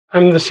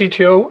I'm the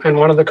CTO and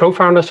one of the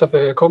co-founders of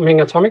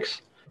Copenhagen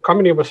Atomics. The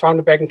company was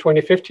founded back in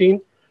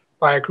 2015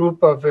 by a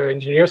group of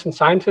engineers and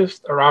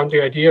scientists around the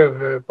idea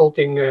of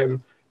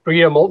building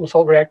breeder molten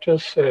salt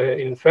reactors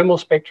in thermal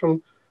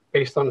spectrum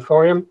based on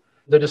thorium.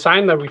 The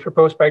design that we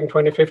proposed back in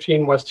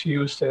 2015 was to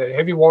use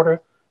heavy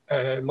water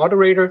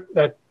moderator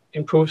that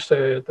improves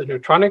the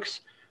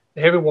neutronics.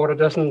 The heavy water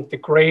doesn't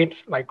degrade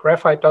like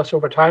graphite does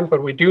over time,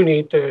 but we do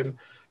need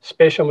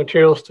special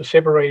materials to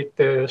separate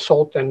the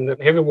salt and the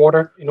heavy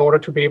water in order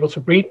to be able to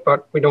breed,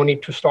 but we don't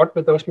need to start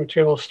with those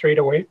materials straight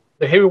away.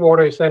 The heavy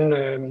water is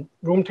then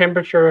room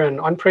temperature and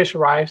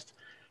unpressurized,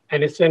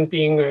 and it's then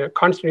being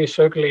constantly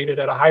circulated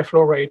at a high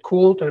flow rate,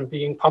 cooled and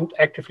being pumped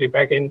actively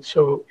back in,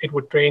 so it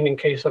would drain in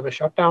case of a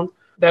shutdown.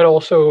 That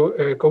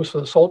also goes for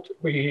the salt.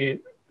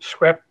 We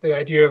scrap the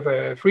idea of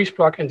a freeze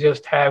plug and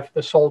just have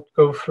the salt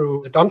go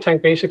through the dump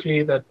tank,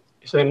 basically, that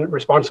is then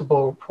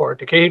responsible for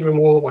decay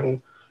removal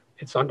when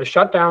it's under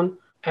shutdown.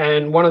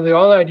 And one of the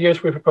other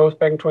ideas we proposed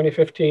back in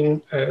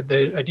 2015,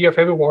 the idea of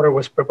heavy water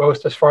was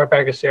proposed as far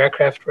back as the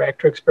aircraft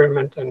reactor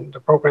experiment and the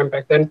program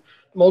back then.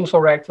 Molten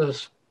salt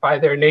reactors, by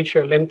their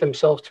nature, lend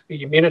themselves to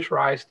be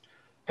miniaturized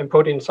and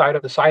put inside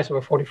of the size of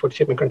a 40-foot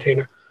shipping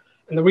container.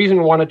 And the reason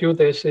we want to do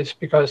this is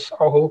because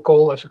our whole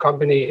goal as a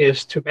company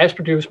is to mass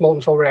produce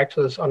molten salt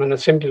reactors on an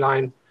assembly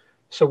line,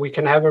 so we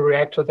can have a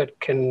reactor that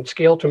can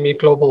scale to meet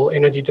global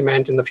energy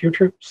demand in the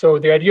future. So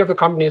the idea of the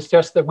company is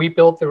just that we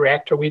build the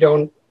reactor. We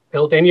don't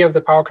build any of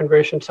the power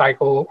conversion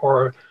cycle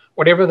or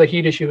whatever the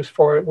heat is used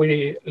for.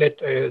 We let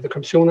the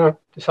consumer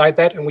decide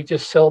that, and we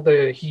just sell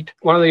the heat.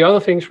 One of the other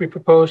things we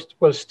proposed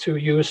was to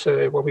use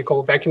what we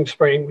call vacuum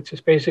spraying, which is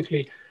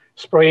basically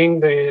spraying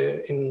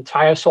the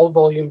entire salt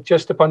volume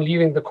just upon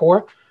leaving the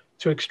core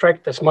to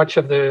extract as much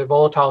of the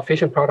volatile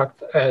fission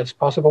product as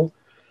possible,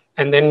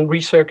 and then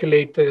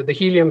recirculate the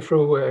helium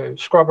through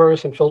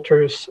scrubbers and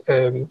filters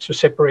to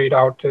separate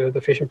out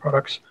the fission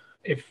products.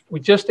 If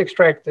we just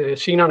extract the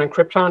xenon and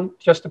krypton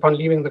just upon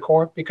leaving the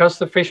core, because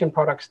the fission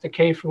products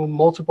decay through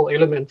multiple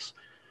elements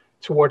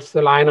towards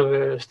the line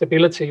of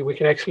stability, we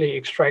can actually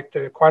extract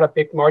quite a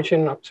big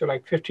margin, up to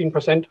like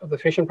 15% of the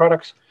fission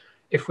products,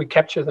 if we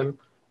capture them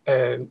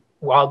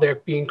while they're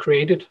being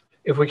created.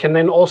 If we can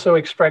then also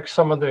extract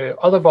some of the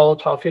other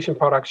volatile fission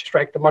products,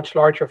 extract a much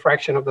larger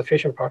fraction of the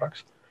fission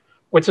products,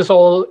 which is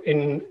all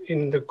in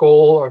the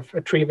goal of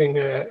achieving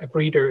a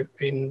breeder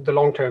in the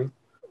long term.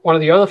 One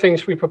of the other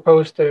things we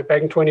proposed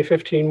back in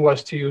 2015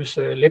 was to use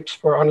LIPS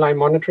for online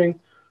monitoring.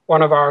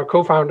 One of our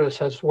co-founders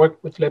has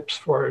worked with LIPS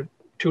for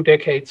 2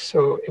 decades,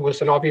 so it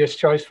was an obvious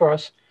choice for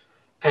us,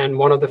 and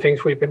one of the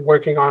things we've been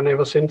working on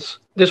ever since.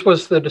 This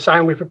was the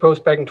design we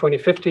proposed back in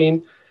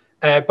 2015,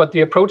 but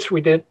the approach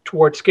we did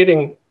towards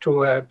getting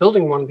to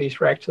building one of these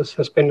reactors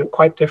has been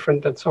quite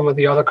different than some of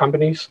the other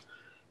companies.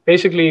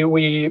 Basically,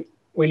 we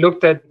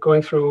looked at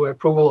going through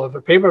approval of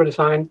a paper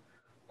design.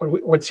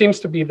 What seems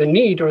to be the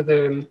need or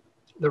the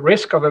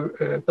risk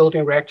of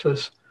building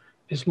reactors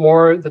is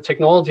more the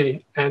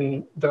technology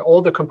and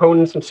all the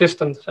components and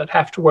systems that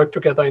have to work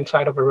together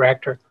inside of a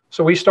reactor.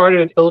 So we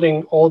started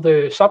building all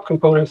the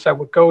subcomponents that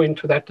would go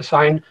into that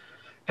design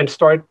and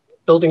start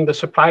building the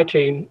supply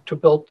chain to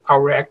build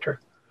our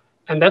reactor.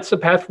 And that's the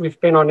path we've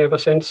been on ever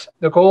since.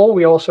 The goal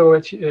we also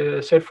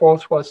set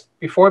forth was,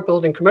 before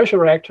building commercial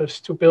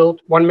reactors, to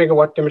build 1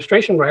 megawatt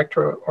demonstration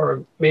reactor,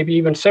 or maybe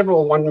even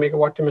several 1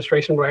 megawatt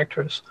demonstration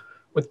reactors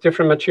with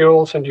different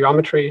materials and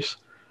geometries.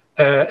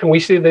 And we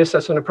see this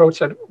as an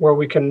approach where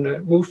we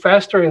can move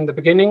faster in the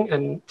beginning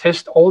and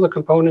test all the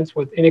components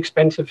with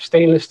inexpensive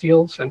stainless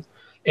steels and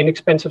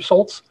inexpensive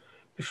salts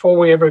before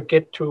we ever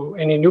get to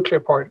any nuclear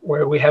part,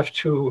 where we have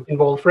to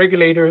involve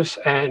regulators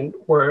and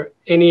where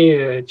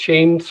any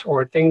change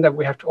or thing that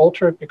we have to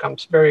alter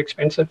becomes very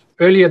expensive.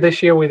 Earlier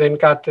this year, we then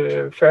got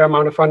a fair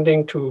amount of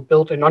funding to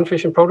build a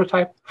non-fission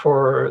prototype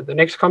for the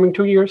next coming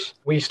 2 years.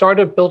 We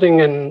started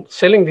building and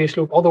selling these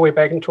loops all the way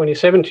back in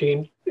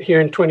 2017.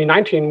 Here in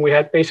 2019, we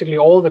had basically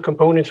all the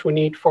components we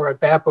need for a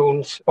bare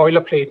bones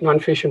boilerplate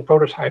non-fission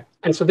prototype.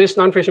 And so this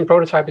non-fission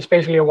prototype is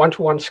basically a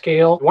 1-to-1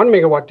 scale, 1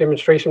 megawatt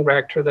demonstration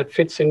reactor that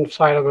fits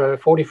inside of a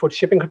 40-foot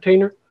shipping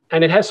container.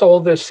 And it has all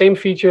the same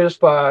features,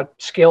 but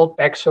scaled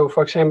back. So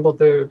for example,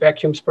 the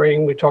vacuum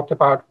spraying we talked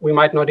about, we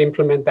might not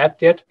implement that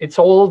yet. It's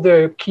all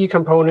the key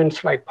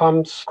components like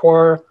pumps,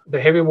 core, the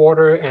heavy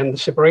water, and the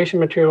separation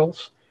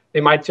materials.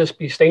 They might just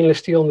be stainless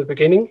steel in the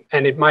beginning,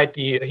 and it might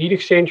be a heat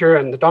exchanger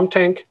and the dump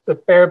tank, the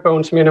bare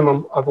bones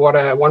minimum of what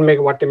a 1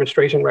 megawatt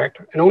demonstration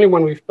reactor. And only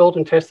when we've built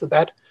and tested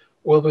that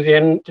will we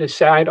then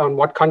decide on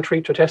what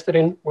country to test it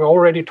in. We're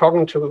already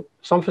talking to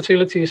some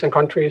facilities and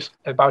countries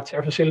about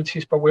their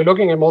facilities, but we're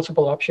looking at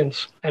multiple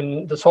options.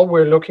 And the salt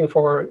we're looking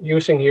for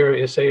using here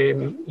is a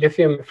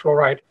lithium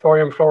fluoride,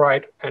 thorium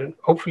fluoride, and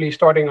hopefully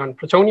starting on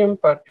plutonium.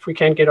 But if we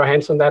can't get our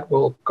hands on that,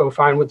 we'll go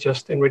fine with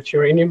just enriched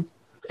uranium.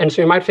 And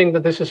so you might think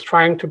that this is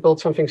trying to build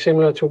something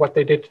similar to what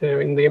they did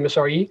in the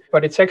MSRE,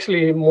 but it's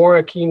actually more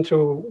akin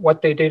to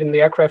what they did in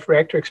the aircraft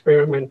reactor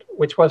experiment,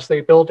 which was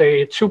they built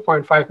a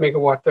 2.5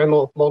 megawatt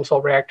thermal molten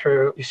salt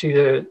reactor. You see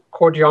the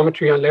core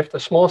geometry on left, a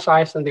small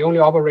size, and they only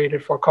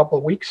operated for a couple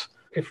of weeks.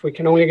 If we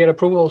can only get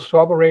approvals to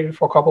operate it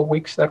for a couple of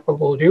weeks, that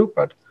will do,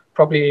 but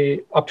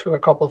probably up to a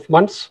couple of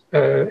months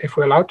if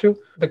we're allowed to.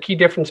 The key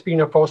difference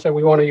being, of course, that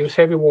we want to use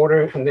heavy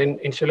water and then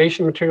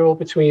insulation material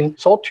between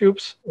salt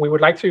tubes. We would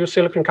like to use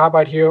silicon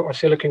carbide here or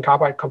silicon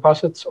carbide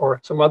composites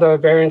or some other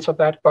variants of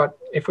that. But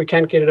if we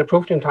can't get it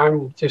approved in time,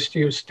 we'll just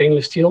use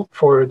stainless steel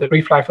for the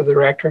brief life of the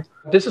reactor.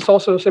 This is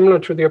also similar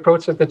to the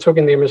approach that they took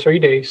in the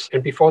MSRE days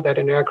and before that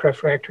in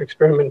aircraft reactor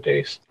experiment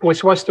days,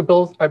 which was to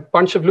build a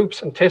bunch of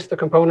loops and test the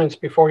components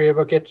before you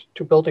ever get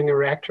to building a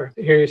reactor.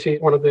 Here you see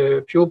one of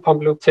the fuel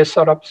pump loop test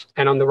setups.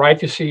 And on the right,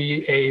 you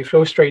see a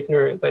flow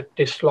straightener that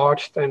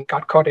dislodged and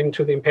got cut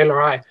into the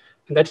impeller eye.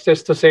 And that's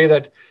just to say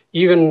that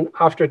even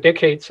after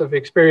decades of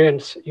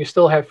experience, you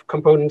still have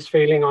components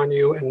failing on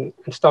you and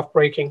stuff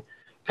breaking.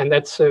 And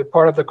that's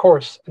part of the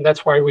course. And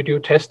that's why we do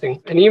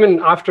testing. And even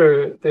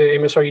after the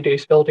MSRE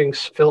days,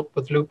 buildings filled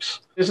with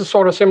loops. This is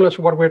sort of similar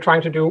to what we're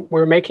trying to do.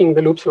 We're making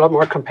the loops a lot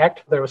more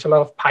compact. There was a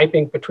lot of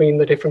piping between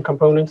the different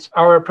components.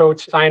 Our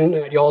approach, design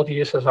ideology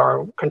is as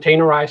our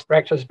containerized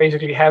reactors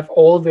basically have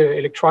all the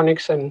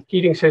electronics and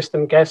heating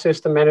system, gas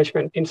system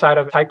management inside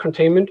of tight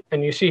containment.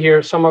 And you see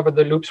here some of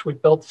the loops we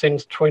built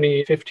since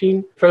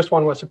 2015. First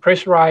one was a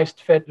pressurized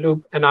fed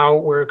loop. And now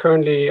we're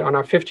currently on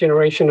our fifth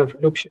generation of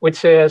loops,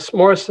 which has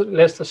more or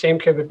less the same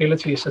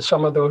capabilities as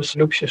some of those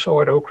loops you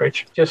saw at Oak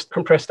Ridge, just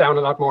compressed down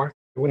a lot more.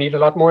 We need a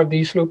lot more of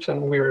these loops,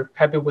 and we're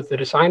happy with the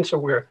design, so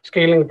we're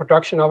scaling the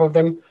production of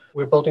them.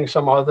 We're building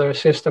some other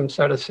systems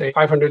that is a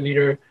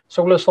 500-liter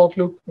solar salt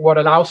loop. What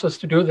allows us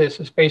to do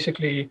this is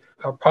basically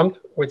a pump,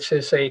 which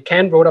is a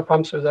canned rotor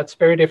pump, so that's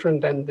very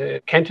different than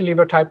the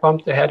cantilever type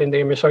pump they had in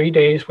the MSRE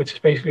days, which is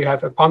basically you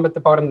have a pump at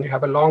the bottom, you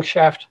have a long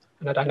shaft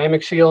and a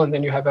dynamic seal, and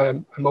then you have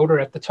a motor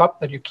at the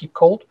top that you keep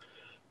cold.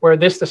 Where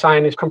this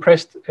design is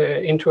compressed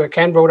into a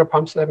canned rotor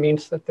pump, so that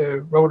means that the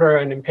rotor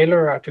and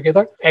impeller are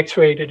together,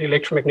 actuated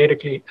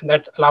electromagnetically, and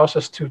that allows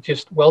us to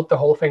just weld the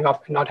whole thing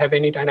up and not have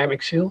any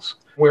dynamic seals.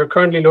 We're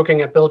currently looking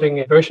at building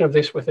a version of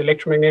this with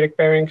electromagnetic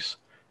bearings,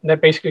 and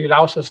that basically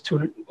allows us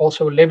to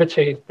also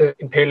levitate the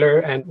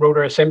impeller and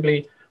rotor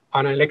assembly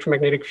on an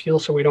electromagnetic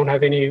field so we don't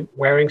have any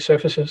wearing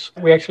surfaces.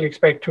 We actually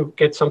expect to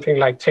get something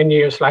like 10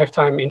 years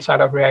lifetime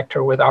inside of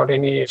reactor without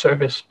any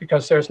service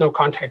because there's no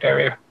contact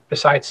area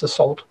besides the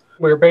salt.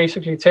 We're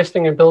basically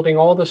testing and building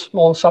all the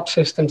small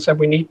subsystems that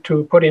we need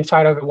to put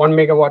inside of a 1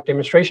 megawatt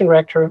demonstration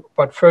reactor,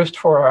 but first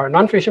for our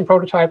non-fission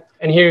prototype.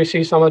 And here you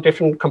see some of the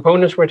different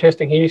components we're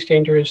testing: heat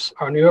exchangers,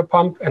 our newer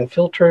pump and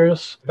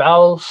filters,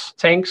 valves,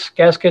 tanks,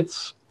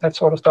 gaskets, that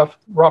sort of stuff,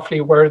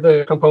 roughly where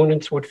the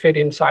components would fit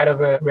inside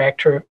of a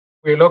reactor.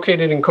 We're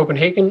located in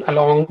Copenhagen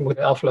along with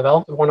Alfa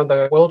Laval, one of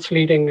the world's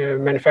leading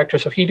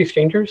manufacturers of heat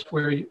exchangers.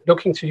 We're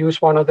looking to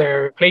use one of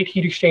their plate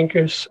heat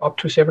exchangers up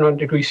to 700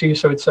 degrees C.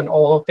 So it's an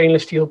all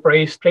stainless steel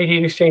brazed plate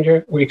heat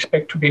exchanger we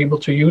expect to be able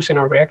to use in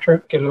our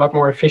reactor, get a lot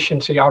more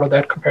efficiency out of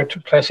that compared to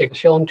classic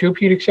shell and tube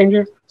heat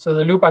exchanger. So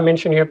the loop I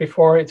mentioned here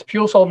before, it's a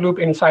fuel salt loop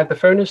inside the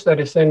furnace that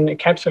is then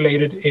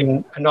encapsulated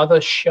in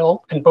another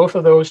shell. And both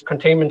of those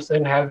containments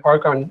then have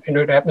argon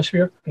inert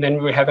atmosphere. And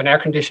then we have an air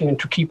conditioning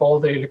to keep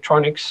all the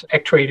electronics,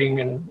 actuating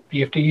and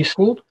VFDs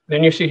cooled.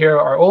 Then you see here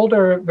our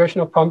older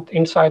version of pump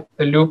inside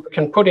the loop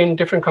can put in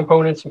different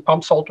components and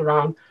pump salt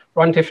around,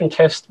 run different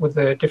tests with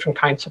the different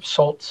kinds of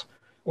salts.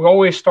 We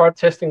always start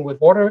testing with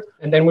water,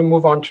 and then we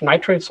move on to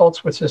nitrate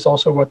salts, which is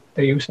also what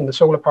they use in the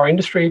solar power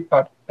industry,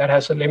 but that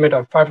has a limit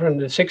of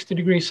 560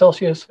 degrees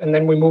Celsius. And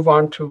then we move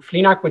on to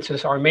FLiNac, which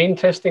is our main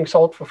testing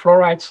salt for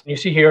fluorides. You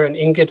see here an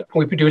ingot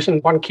we produce in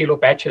 1 kilo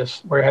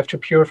batches, where you have to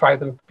purify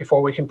them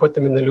before we can put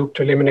them in the loop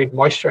to eliminate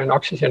moisture and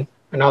oxygen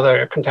and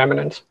other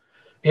contaminants.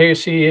 Here you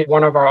see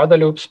one of our other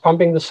loops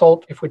pumping the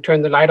salt. If we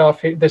turn the light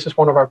off, this is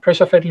one of our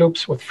pressure-fed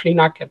loops with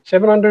FLiNac at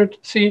 700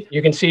 C.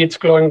 You can see it's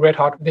glowing red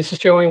hot. This is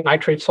showing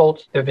nitrate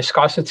salt. The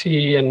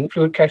viscosity and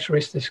fluid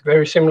characteristics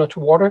very similar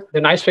to water.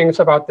 The nice things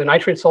about the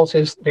nitrate salts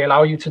is they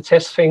allow you to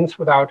test things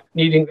without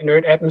needing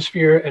inert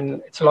atmosphere,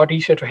 and it's a lot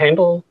easier to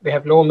handle. They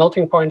have lower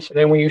melting points.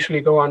 Then we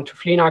usually go on to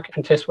FLiNac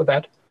and test with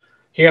that.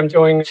 Here I'm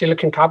showing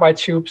silicon carbide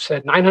tubes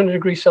at 900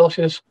 degrees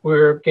Celsius.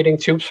 We're getting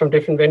tubes from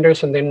different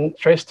vendors and then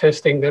stress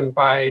testing them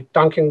by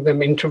dunking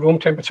them into room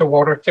temperature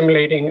water,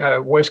 simulating a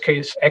worst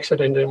case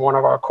accident in one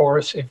of our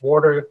cores if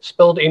water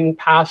spilled in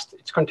past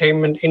its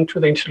containment into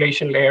the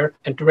insulation layer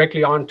and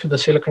directly onto the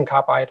silicon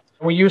carbide.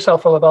 We use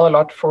Alfa Laval a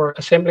lot for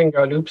assembling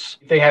our loops.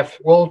 They have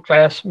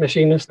world-class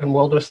machinists and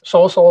welders.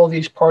 Source all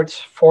these parts,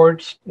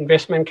 forged,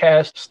 investment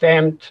cast,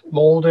 stamped,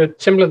 molded,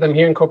 assemble them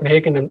here in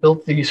Copenhagen and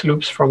build these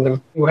loops from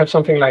them. We have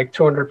something like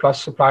 200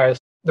 plus suppliers.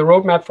 The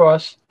roadmap for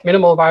us,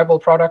 minimal viable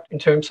product in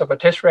terms of a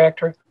test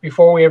reactor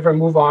before we ever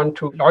move on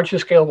to larger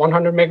scale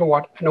 100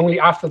 megawatt. And only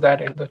after that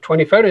in the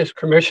 2030s,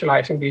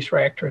 commercializing these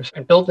reactors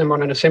and build them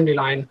on an assembly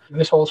line.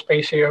 This whole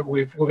space here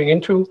we're moving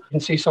into, you can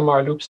see some of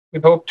our loops.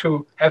 We hope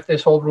to have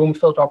this whole room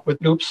filled up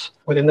with loops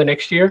within the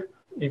next year.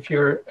 If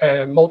you're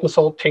a molten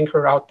salt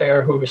tinker out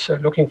there who is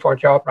looking for a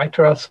job, write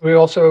to us. We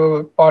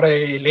also bought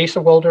a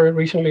laser welder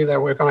recently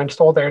that we're going to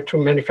install there to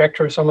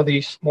manufacture some of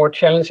these more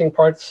challenging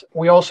parts.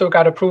 We also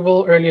got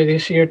approval earlier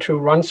this year to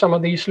run some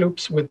of these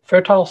loops with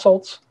fertile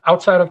salts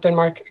outside of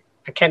Denmark.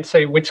 I can't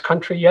say which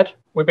country yet.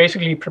 We're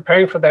basically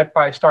preparing for that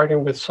by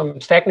starting with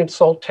some stagnant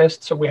salt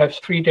tests. So we have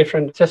 3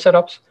 different test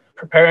setups,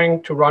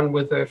 preparing to run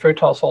with a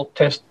fertile salt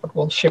test, but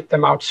we'll ship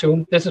them out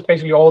soon. This is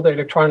basically all the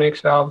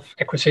electronics, valve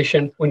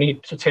acquisition we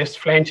need to test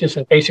flanges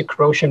and basic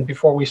corrosion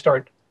before we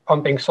start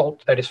pumping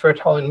salt that is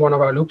fertile in one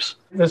of our loops.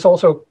 This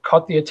also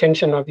caught the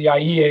attention of the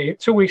IAEA.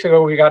 2 weeks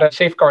ago, we got a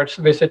safeguards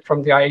visit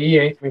from the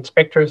IAEA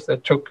inspectors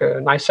that took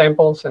nice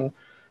samples and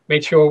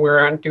made sure we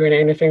weren't doing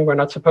anything we're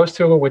not supposed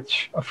to,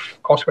 which of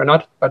course we're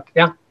not. But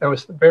yeah, that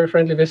was a very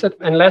friendly visit.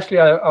 And lastly,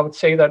 I would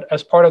say that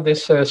as part of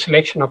this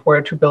selection of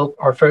where to build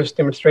our first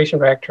demonstration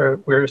reactor,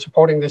 we're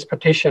supporting this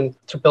petition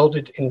to build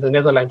it in the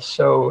Netherlands.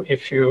 So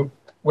if you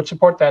would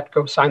support that,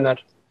 go sign that.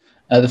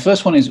 The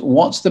first one is,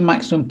 what's the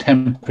maximum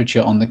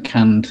temperature on the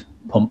canned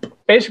pump?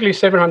 Basically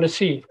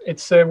 700C.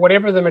 It's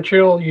whatever the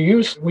material you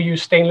use. We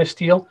use stainless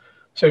steel.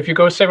 So if you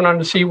go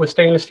 700C with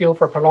stainless steel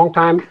for a long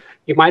time,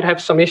 you might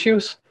have some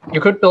issues.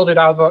 You could build it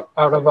out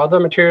of other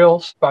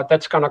materials, but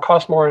that's going to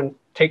cost more and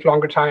take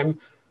longer time.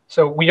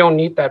 So we don't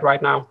need that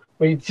right now.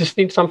 We just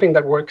need something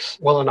that works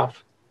well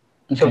enough.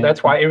 Okay. So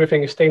that's why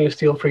everything is stainless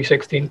steel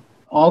 316.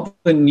 Are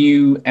the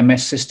new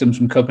MS systems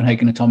from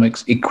Copenhagen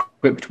Atomics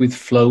equipped with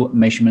flow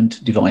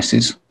measurement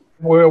devices?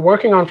 We're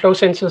working on flow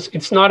sensors.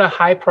 It's not a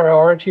high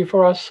priority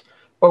for us,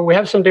 but we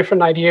have some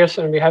different ideas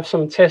and we have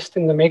some tests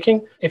in the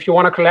making. If you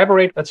want to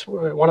collaborate, that's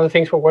one of the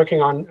things we're working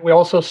on. We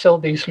also sell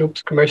these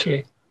loops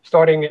commercially,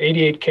 starting at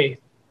 88K.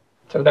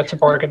 So that's a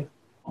bargain.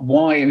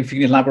 Why, if you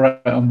can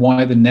elaborate on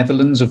why the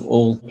Netherlands of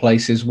all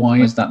places, why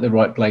is that the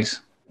right place?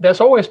 There's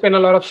always been a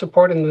lot of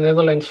support in the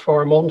Netherlands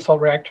for molten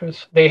salt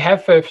reactors. They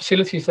have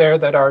facilities there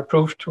that are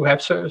approved to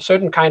have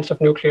certain kinds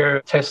of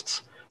nuclear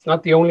tests. It's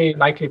not the only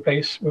likely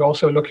place. We're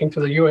also looking to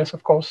the US,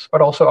 of course,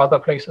 but also other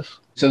places.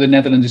 So the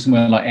Netherlands is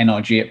somewhere like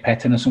NRG at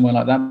Petten or somewhere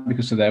like that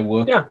because of their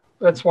work? Yeah,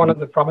 that's one of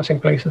the promising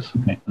places.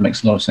 Okay, that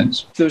makes a lot of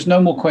sense. If there's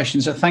no more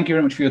questions, so thank you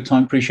very much for your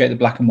time. Appreciate the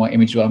black and white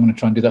image. I'm going to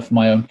try and do that for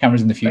my own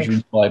cameras in the future.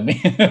 Inspired me.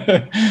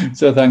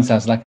 So thanks,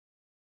 Aslak.